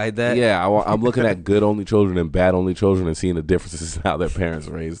to guide that? Yeah, I'm looking at good only children and bad only children and seeing the differences in how their parents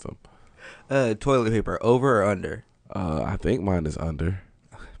raised them. Toilet paper, over or under? I think mine is under.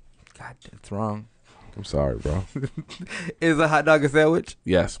 God, that's wrong. I'm sorry, bro. Is a hot dog a sandwich?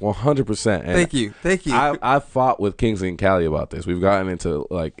 Yes, 100%. Thank you. I fought with Kingsley and Callie about this. We've gotten into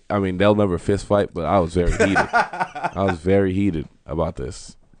they'll never fist fight, but I was very heated. I was very heated about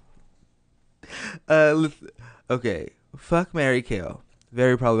this. Okay, fuck, marry, kill.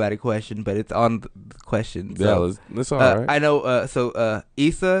 Very problematic question, but it's on the question. So, yeah, that's all right. I know. So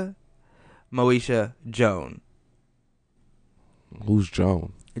Issa, Moesha, Joan. Who's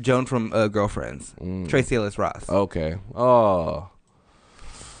Joan? Joan from Girlfriends. Tracy Ellis Ross. Okay.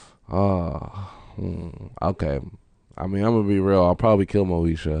 Okay. I mean, I'm gonna be real. I'll probably kill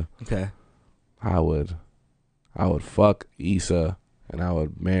Moesha. Okay. I would fuck Issa and I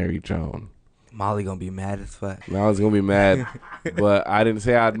would marry Joan. Molly gonna be mad as fuck. I was gonna be mad, but I didn't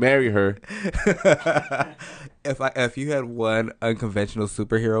say I'd marry her. If you had one unconventional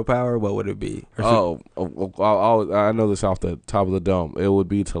superhero power, what would it be? I know this off the top of the dome. It would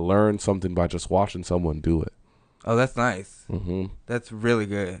be to learn something by just watching someone do it. Oh, that's nice. Mm-hmm. That's really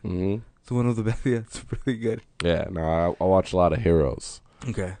good. Mm-hmm. It's one of the best. Yeah, it's really good. Yeah, no, I watch a lot of heroes.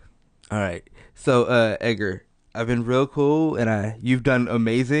 Okay. All right. So, Edgar, I've been real cool, and you've done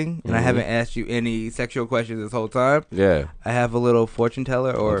amazing, and I haven't asked you any sexual questions this whole time. Yeah. I have a little fortune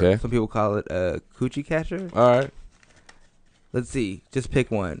teller, or some people call it a coochie catcher. All right. Let's see. Just pick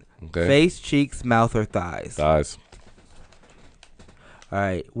one. Okay. Face, cheeks, mouth, or thighs? Thighs. All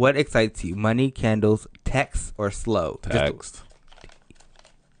right. What excites you? Money, candles, text, or slow? Text.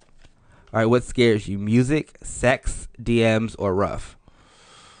 All right. What scares you? Music, sex, DMs, or rough?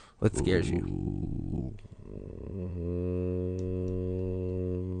 What scares you?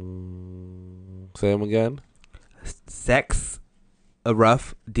 Say them again. Sex,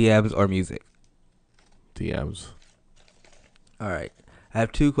 rough, DMs, or music? DMs. All right. I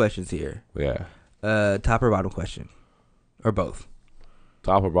have two questions here. Yeah. Top or bottom question? Or both?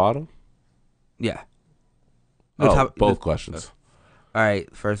 Top or bottom? Yeah. Both questions. All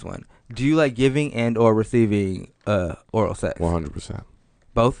right, first one. Do you like giving and or receiving oral sex? 100%.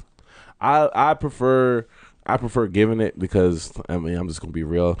 Both? I prefer giving it because, I mean, I'm just going to be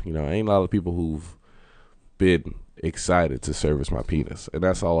real. You know, ain't a lot of people who've been excited to service my penis. And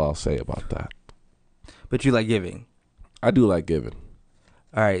that's all I'll say about that. But you like giving? I do like giving.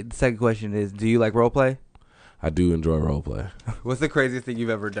 All right, the second question is, do you like role play? I do enjoy role play. What's the craziest thing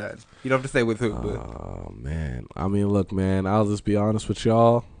you've ever done? You don't have to say with who. Oh, man. I mean, look, man, I'll just be honest with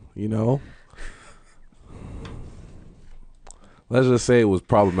y'all, you know. Let's just say it was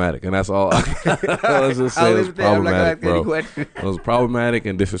problematic, and that's all. Let's just say it was problematic, bro. It was problematic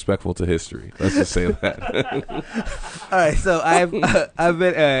and disrespectful to history. Let's just say that. All right, so I've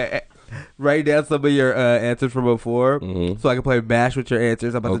been writing down some of your answers from before, so I can play MASH with your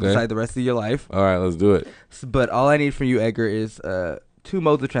answers. I'm about to decide the rest of your life. All right, let's do it. But all I need from you, Edgar, is 2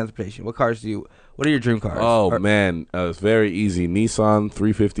 modes of transportation. What cars do you? What are your dream cars? Oh man, it's very easy. Nissan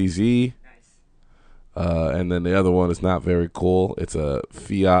 350Z. And then the other one is not very cool. It's a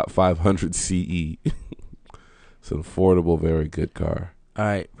Fiat 500 CE. It's an affordable, very good car. All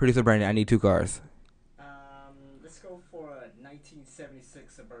right, producer Brandon, I need 2 cars. Let's go for a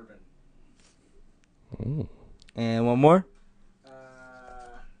 1976 Suburban. Mm. And one more?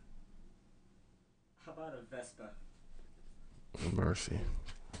 How about a Vespa? Mercy.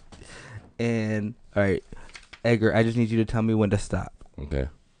 And, all right, Edgar, I just need you to tell me when to stop. Okay.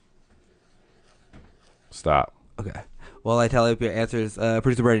 Stop. Okay. Well, I tell you your answers.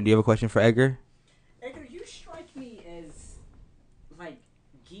 Producer Brandon, do you have a question for Edgar? Edgar, you strike me as like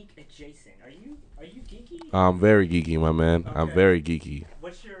geek adjacent. Are you geeky? I'm very geeky, my man. Okay. I'm very geeky.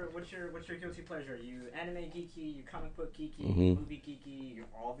 What's your guilty pleasure? Are you anime geeky? You comic book geeky? Movie geeky? You're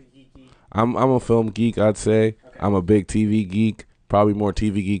all the geeky? I'm a film geek, I'd say. Okay. I'm a big TV geek. Probably more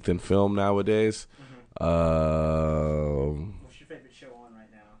TV geek than film nowadays. What's your favorite show on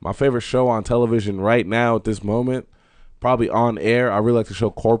right now? My favorite show on television right now at this moment, probably on air. I really like the show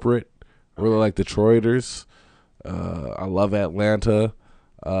Corporate. I really like Detroiters. I love Atlanta.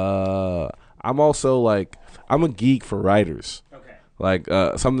 I'm also like, I'm a geek for writers. Okay. Like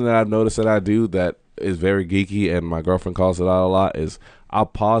something that I've noticed that I do that is very geeky, and my girlfriend calls it out a lot, is I'll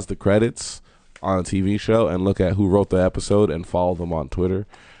pause the credits on a TV show and look at who wrote the episode and follow them on Twitter.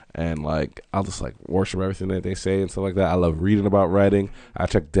 And, like, I'll just, like, worship everything that they say and stuff like that. I love reading about writing. I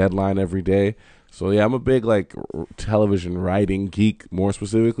check Deadline every day. So, yeah, I'm a big, like, television writing geek more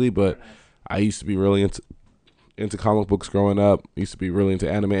specifically. But I used to be really into comic books growing up. Used to be really into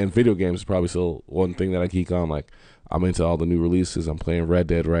anime. And video games is probably still one thing that I geek on. Like, I'm into all the new releases. I'm playing Red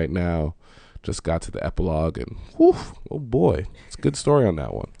Dead right now. Just got to the epilogue. And, whew, oh, boy. It's a good story on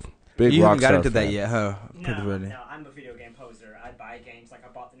that one. Big you haven't got Rockstar into fan. that yet, huh? No, I'm a video game poser. I buy games. Like, I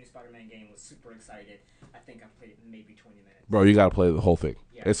bought the new Spider-Man game, was super excited. I think I played maybe 20 minutes. Bro, you got to play the whole thing.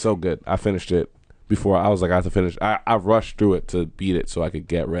 Yeah. It's so good. I finished it before. I was like, I have to finish. I rushed through it to beat it so I could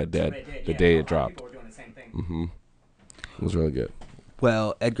get Red Dead the day it dropped. People were doing the same thing. It was really good.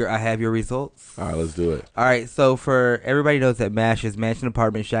 Well, Edgar, I have your results. All right, let's do it. All right, so for everybody knows that MASH is mansion,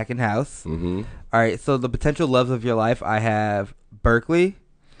 apartment, shack, and house. Mm-hmm. All right, so the potential loves of your life, I have Berkeley,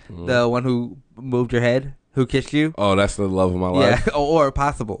 the one who moved your head, who kissed you. Oh, that's the love of my life? Yeah, or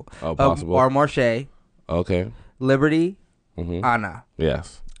Possible. Oh, Possible. Or Marche. Okay. Liberty, Anna.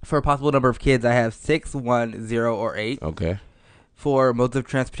 Yes. For a possible number of kids, I have 6, 1, 0, or 8. Okay. For modes of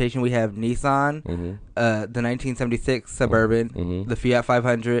transportation, we have Nissan, the 1976 Suburban, the Fiat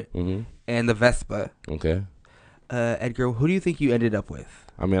 500, and the Vespa. Okay. Edgar, who do you think you ended up with?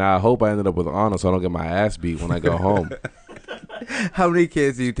 I mean, I hope I ended up with Anna so I don't get my ass beat when I go home. How many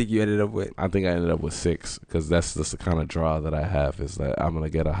kids do you think you ended up with? I think I ended up with 6 because that's just the kind of draw that I have, is that I'm going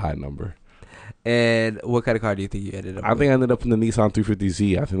to get a high number. And what kind of car do you think you ended up with? I think I ended up in the Nissan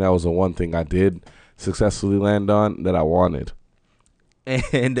 350Z. I think that was the one thing I did successfully land on that I wanted.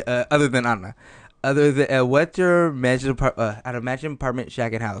 And other than Anna, what's your mansion apartment,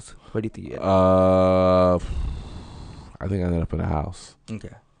 shack, and house? What do you think you ended up? I think I ended up in a house.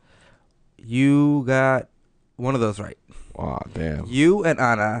 Okay. You got one of those right. Wow, damn. You and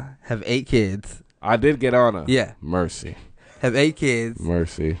Anna have 8 kids. I did get Anna. Yeah. Mercy. Have 8 kids.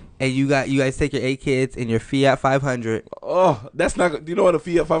 Mercy. And you guys take your 8 kids in your Fiat 500. Oh, that's not. Do you know what a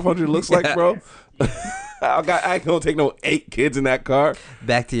Fiat 500 looks like, bro? I ain't gonna take no 8 kids in that car.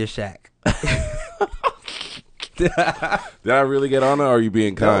 Back to your shack. Did I really get Anna, or are you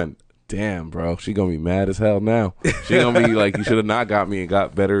being kind? No. Damn, bro. She gonna be mad as hell now. She gonna be like, you should have not got me and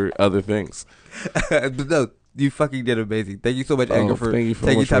got better other things. No, you fucking did amazing. Thank you so much, Edgar, for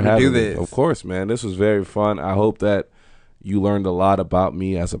taking time to do this. Of course, man. This was very fun. I hope that you learned a lot about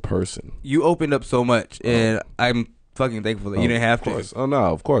me as a person. You opened up so much, and I'm fucking thankful that you didn't have to. Oh, no,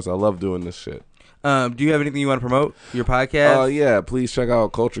 of course. I love doing this shit. Do you have anything you want to promote? Your podcast? Yeah, please check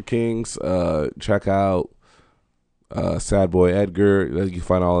out Culture Kings. Check out Sad Boy Edgar. You can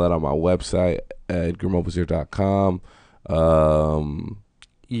find all that on my website, edgarmobizier.com.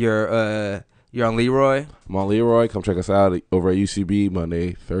 You're on Leroy? I'm on Leroy. Come check us out over at UCB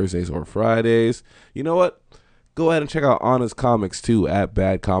Monday, Thursdays, or Fridays. You know what? Go ahead and check out Anna's Comics, too, at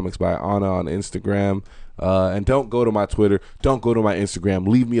Bad Comics by Anna on Instagram. And don't go to my Twitter. Don't go to my Instagram.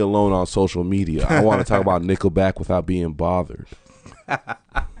 Leave me alone on social media. I want to talk about Nickelback without being bothered.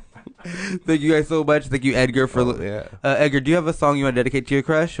 Thank you guys so much. Thank you, Edgar. Edgar, do you have a song you want to dedicate to your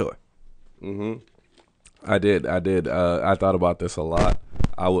crush? Or? I did. I thought about this a lot.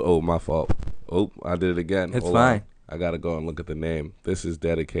 My fault. I did it again. It's fine. I got to go and look at the name. This is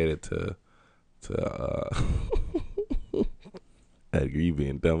dedicated to Edgar, you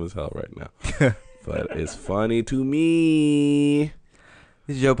being dumb as hell right now. But it's funny to me.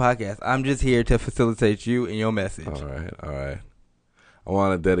 This is your podcast. I'm just here to facilitate you and your message. All right. I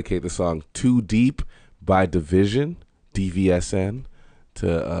want to dedicate the song Too Deep by Division, DVSN,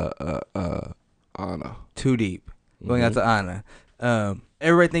 to Anna. Too Deep. Going out to Anna.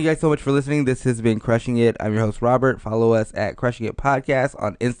 Everybody, thank you guys so much for listening. This has been Crushing It. I'm your host, Robert. Follow us at Crushing It Podcast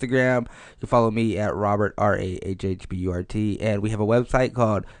on Instagram. You can follow me at Robert, RAHHBURT. And we have a website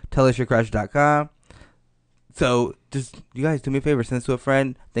called tellusyourcrush.com. So just, you guys, do me a favor, send this to a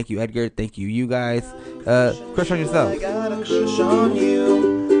friend. Thank you, Edgar. Thank you, you guys. Crush on yourself. I got a crush on you.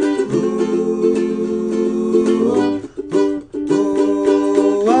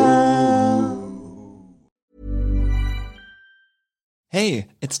 Hey,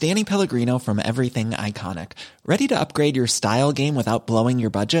 it's Danny Pellegrino from Everything Iconic. Ready to upgrade your style game without blowing your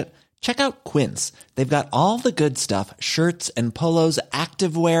budget? Check out Quince. They've got all the good stuff, shirts and polos,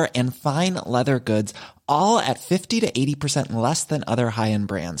 activewear, and fine leather goods, all at 50 to 80% less than other high-end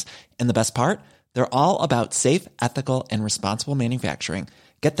brands. And the best part? They're all about safe, ethical, and responsible manufacturing.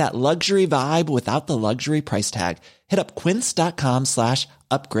 Get that luxury vibe without the luxury price tag. Hit up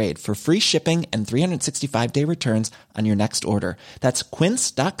quince.com/upgrade for free shipping and 365-day returns on your next order. That's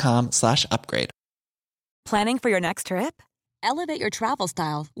quince.com/upgrade. Planning for your next trip? Elevate your travel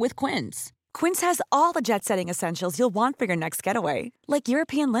style with Quince. Quince has all the jet-setting essentials you'll want for your next getaway, like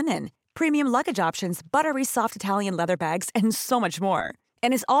European linen, premium luggage options, buttery soft Italian leather bags, and so much more.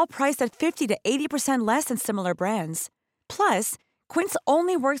 And is all priced at 50 to 80% less than similar brands. Plus, Quince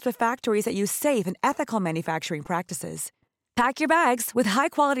only works with factories that use safe and ethical manufacturing practices. Pack your bags with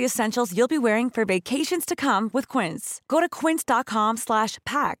high-quality essentials you'll be wearing for vacations to come with Quince. Go to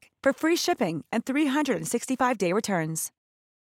quince.com/pack for free shipping and 365-day returns.